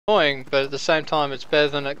annoying, but at the same time it's better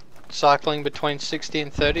than it cycling between 60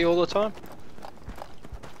 and 30 all the time.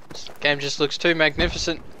 This game just looks too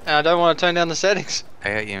magnificent and I don't want to turn down the settings. I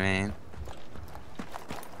get what you mean.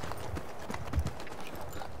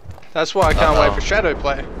 That's why I can't wait for Shadow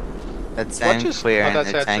Play. That sounds clear and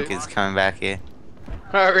the tank too. is coming back here.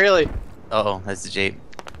 Oh really? Uh oh, that's the Jeep.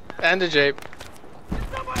 And a Jeep.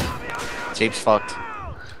 Jeep's fucked.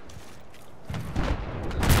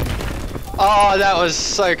 Oh, that was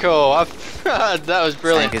so cool. That was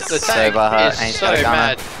brilliant. Tank is the so tank behind. is so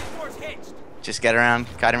mad. Just get around,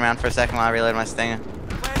 cut him around for a second while I reload my stinger.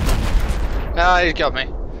 Ah, he got me.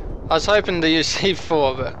 I was hoping to use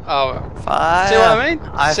C4, but oh well. Fire. See what I mean?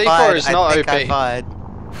 C4 fired. is not I think OP. I fired.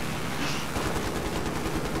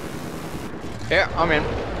 Yeah, I'm in.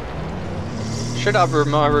 Should up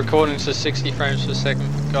my recordings to 60 frames per second,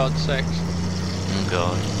 for God's sakes. Oh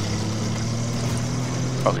god.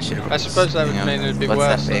 Probably should have. I suppose that would mean it'd be What's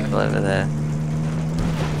worse. that vehicle over there?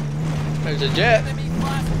 There's a jet.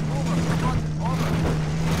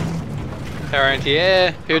 They're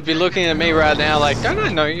anti-air. He would be looking at me right now like, don't I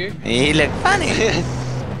know you? You look funny.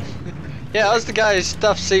 Yeah, I was the guy who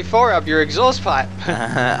stuffed C4 up your exhaust pipe.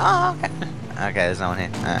 Oh, okay. Okay, there's no one here.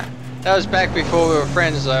 That was back before we were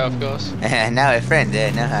friends though, of course. Now we're friends,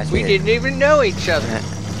 yeah, know how I feel. We didn't even know each other.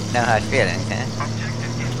 Know how I feel, yeah.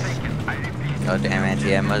 Goddamn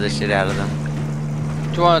anti-air, mother shit out of them.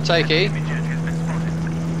 Do you want to take E?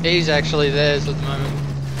 E's actually theirs at the moment.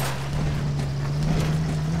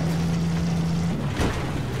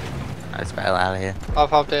 Let's bail out of here.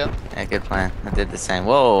 I've hopped out. Yeah, good plan. I did the same.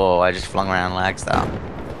 Whoa, I just flung around lag style.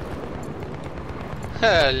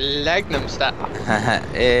 Lagnum style.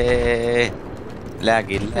 Hey,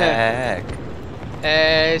 laggy lag.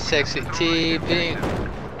 Hey, sexy TV.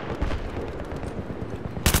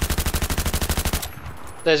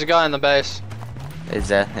 There's a guy in the base. Is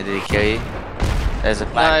there? Did he kill you? There's a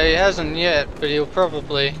No, flag. he hasn't yet, but he'll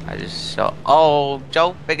probably. I just shot. Oh,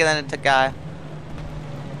 Joel, bigger than a guy.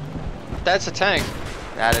 That's a tank.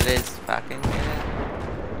 That it is. Fucking get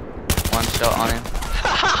it. One shot on him.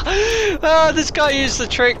 Oh, this guy used the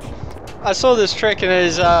trick. I saw this trick and it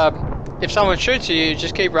is if someone shoots you,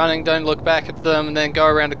 just keep running, don't look back at them, and then go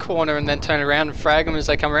around a corner and then turn around and frag them as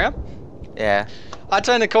they come around. Yeah. I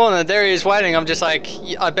turned the corner, there he is waiting. I'm just like,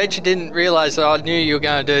 I bet you didn't realize that I knew you were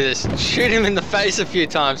going to do this. Shoot him in the face a few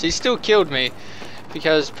times. He still killed me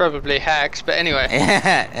because probably hacks, but anyway.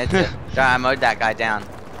 Yeah, that's it. I mowed that guy down.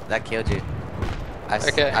 That killed you.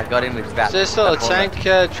 Okay. I got him with about. Is there still a tank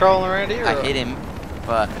trolling around here? I hit him,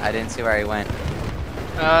 but I didn't see where he went.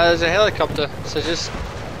 There's a helicopter, so just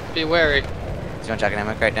be wary. Do you want to chuck an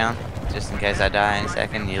ammo crate down? Just in case I die in a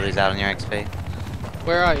second, you lose out on your XP.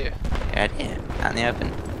 Where are you? Right here, out in the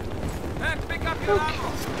open.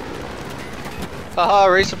 Haha,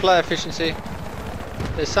 resupply efficiency.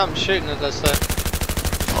 There's something shooting at us though.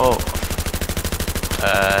 Oh.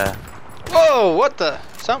 Whoa, what the?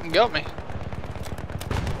 Something got me.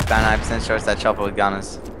 About 9% sure it's that chopper with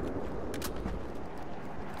gunners.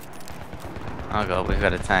 Oh god, we've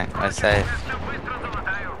got a tank. We're safe.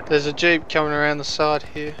 There's a jeep coming around the side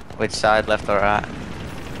here. Which side, left or right?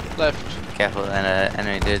 Left. Careful,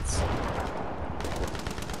 enemy dudes.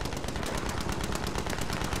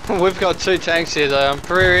 We've got two tanks here though. I'm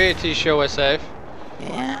pretty sure we're safe.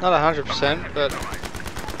 Yeah. Not 100%, but.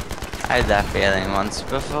 I had that feeling once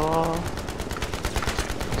before.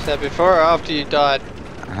 Is that before or after you died?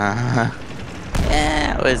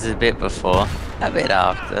 Yeah, it was a bit before. A bit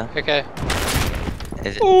after. Okay.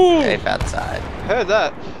 Is it Ooh. safe outside? Heard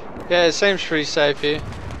that. Yeah, it seems pretty safe here.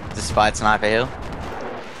 Despite Sniper Hill?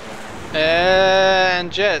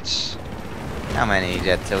 And jets. How many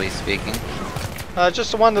jets are we speaking?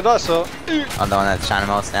 Just the one that I saw. Oh, the one that's trying to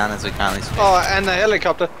melt us down as we currently speak. Oh, and the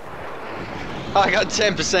helicopter. I got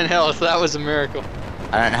 10% health. That was a miracle.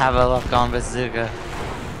 I don't have a lock-on bazooka.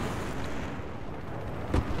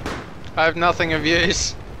 I have nothing of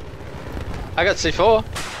use. I got C4.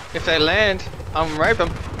 If they land, I'm rape them.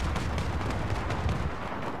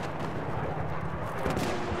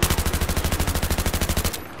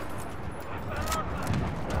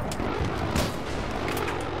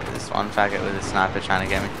 This one faggot with a sniper trying to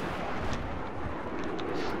get me.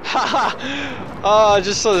 Haha! Oh, I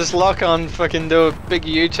just saw this lock-on fucking do a big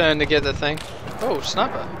U-turn to get the thing. Oh,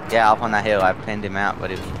 sniper. Yeah, up on that hill. I pinned him out,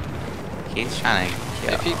 but he's trying to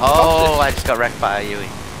kill. If he Oh, I just got wrecked by a Yui.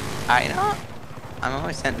 Alright, you know what? I'm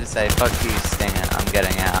always tempted to say, fuck you, Stinger. I'm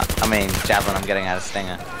getting out. I mean, Javelin, I'm getting out of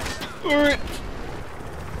Stinger. Alright.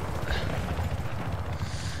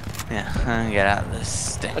 Yeah, I'm gonna get out of this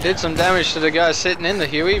Stinger. I did some damage to the guy sitting in the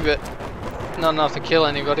Huey, but not enough to kill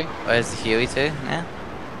anybody. Where's the Huey to? Yeah?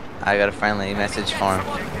 I got a friendly message for him.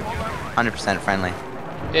 100% friendly.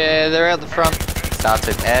 Yeah, they're out the front. Start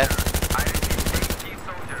with F.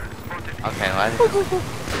 Okay, why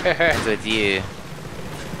is it with you?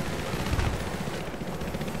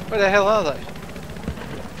 Where the hell are they?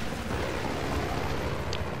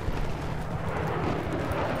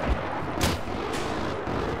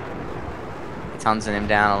 Hunting him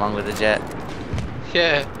down along with the jet.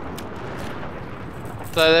 Yeah.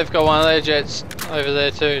 So they've got one of their jets over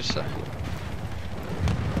there too, so.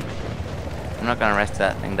 I'm not gonna rest till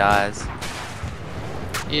that thing dies.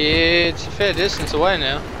 Yeah, it's a fair distance away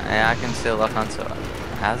now. Yeah, I can still lock onto it.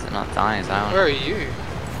 How's it not dying? Where are you?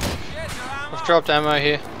 I've dropped ammo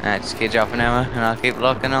here. Alright, just keep dropping ammo and I'll keep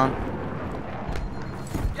locking on.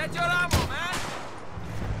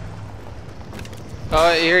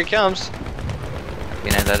 Oh, here he comes. You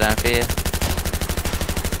know I don't fear.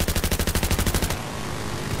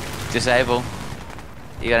 Disable.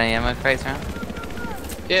 You got any ammo crates around?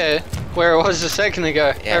 Yeah, where it was a second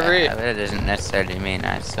ago. Yeah, over here. but it doesn't necessarily mean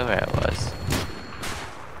I saw where it was.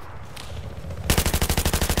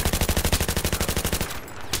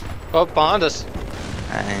 Oh, behind us.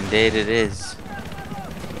 Indeed it is.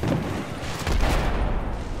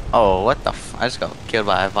 Oh, what the f- I just got killed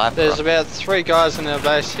by a Viper. There's about 3 guys in our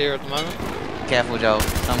base here at the moment. Careful, Joel.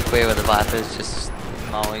 Some queer with the Vipers just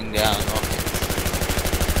mowing down rockets.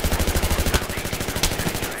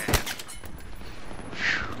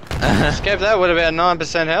 Escaped that with about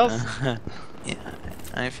 9% health. Yeah,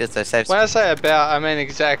 I don't feel so safe. When I say about, I mean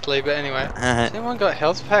exactly, but anyway. Has anyone got a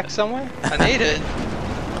health pack somewhere? I need it.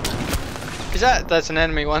 Is that's an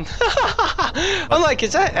enemy one. I'm like,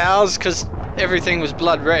 is that ours? Because everything was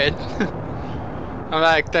blood red. I'm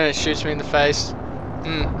like, then it shoots me in the face.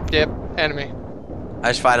 Yep, enemy. I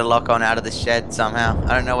just tried to lock on out of the shed somehow.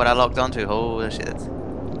 I don't know what I locked onto. Oh shit.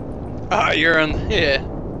 Oh, you're on, yeah.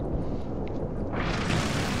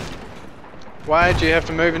 Why did you have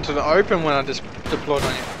to move into the open when I just deployed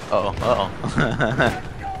on you? Uh oh,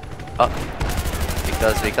 oh.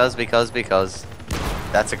 Because.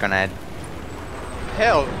 That's a grenade.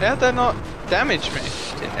 Hell, how'd that not damage me?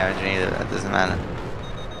 Didn't damage me either, that doesn't matter.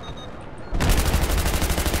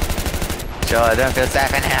 Joe, I don't feel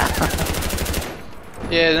safe now.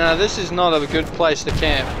 Yeah, no, this is not a good place to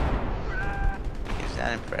camp. Gives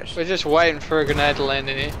that impression. We're just waiting for a grenade to land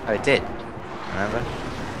in here. Oh, it did. Remember?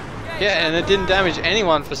 Yeah, and it didn't damage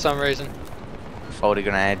anyone for some reason. Faulty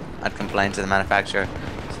grenade. I'd complain to the manufacturer.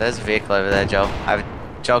 So there's a vehicle over there, Joel.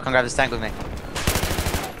 Joel, come grab this tank with me.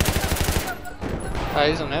 Oh,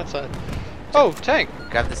 he's on the outside. Oh, tank!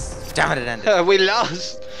 Grab this. Damn it, it ended. We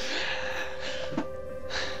lost!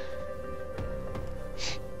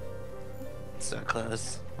 So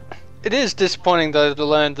close. It is disappointing though to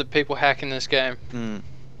learn that people hack in this game.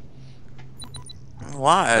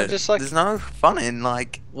 Why? Just like, there's no fun in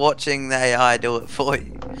like watching the AI do it for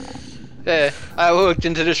you. Yeah, I walked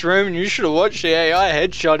into this room and you should have watched the AI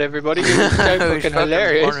headshot everybody. It was so fucking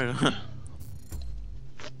hilarious.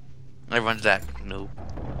 Everyone's like, no.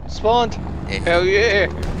 Spawned. Yeah. Hell yeah.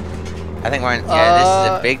 I think we're in. Yeah, this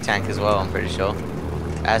is a big tank as well. I'm pretty sure.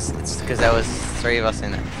 It's because there was 3 of us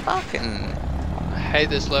in it. Fucking. I hate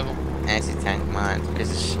this level. Anti-tank mine.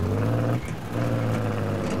 Piece of shit.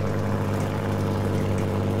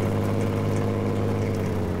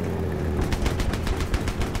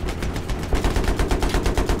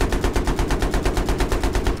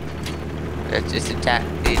 Just attack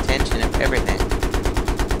the attention of everything.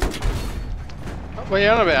 What are you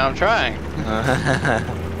on about? I'm trying. I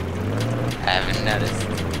haven't noticed.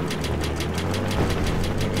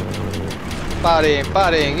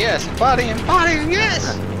 Partying, yes. Partying,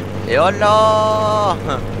 yes. YOLO!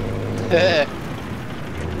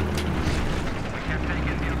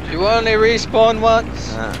 You only respawn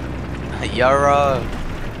once. Euro.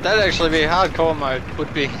 That'd actually be hardcore mode.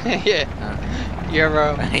 Would be. Yeah.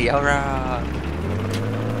 Euro. Euro.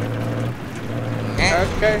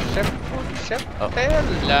 Okay, 747.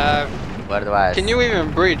 Hello. What do I? Can you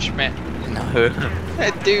even bridge, man? No.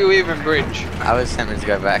 Do you even bridge? I was tempted to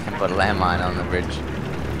go back and put a landmine on the bridge.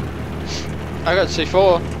 I got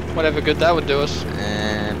C4. Whatever good that would do us.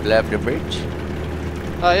 And blow up the bridge.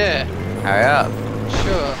 Oh yeah. Hurry up.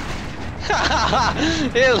 Sure.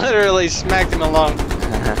 He literally smacked him along.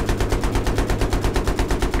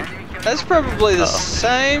 That's probably the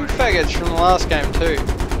same faggots from the last game too.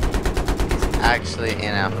 Actually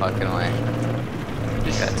in our fucking way.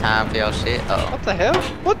 You got time for your shit? Uh oh. What the hell?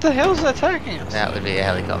 What the hell's attacking us? That would be a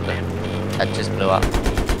helicopter. That just blew up.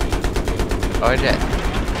 Or a jet.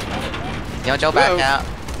 You want Joe back out?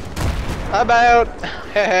 About.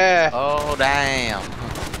 Oh damn.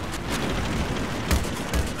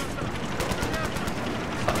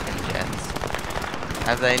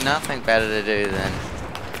 Have they nothing better to do than...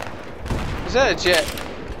 Is that a jet?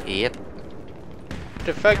 Yep.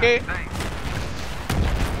 The fuck it?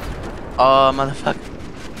 Oh, motherfucker.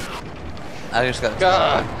 I just got...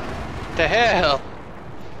 God. The hell?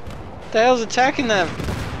 The hell's attacking that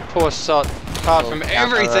poor sot? Apart from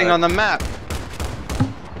everything on the map.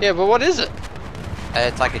 Yeah, but what is it?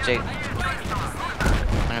 It's like a jeep.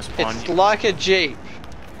 It's like a jeep.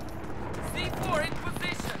 C4 in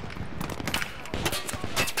position.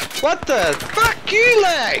 What the fuck you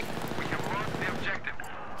like?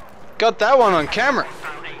 Got that one on camera.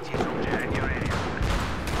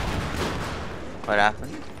 What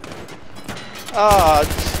happened? Oh,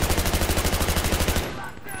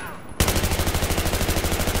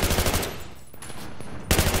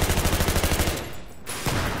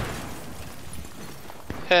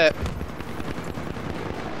 hit.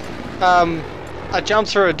 I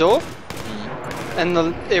jumped through a door, and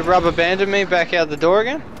it rubber banded me back out the door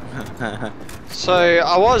again. So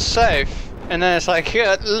I was safe, and then it's like,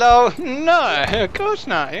 no, of course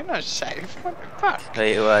not. You're not safe. What the fuck? So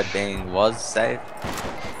your word being was safe.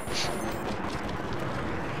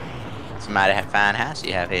 It's a mighty fine house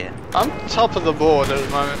you have here. I'm top of the board at the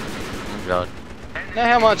moment. Oh god. Know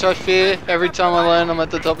how much I fear every time I learn I'm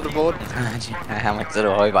at the top of the board? How much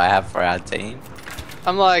little hope I have for our team.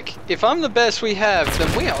 I'm like, if I'm the best we have,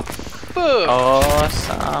 then we are fucked.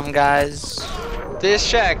 Awesome, guys. This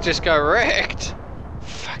shack just got wrecked.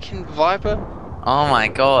 Fucking Viper. Oh my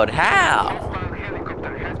god, how?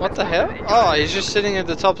 What the hell? Oh, he's just sitting at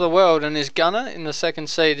the top of the world and his gunner in the second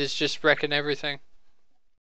seat is just wrecking everything.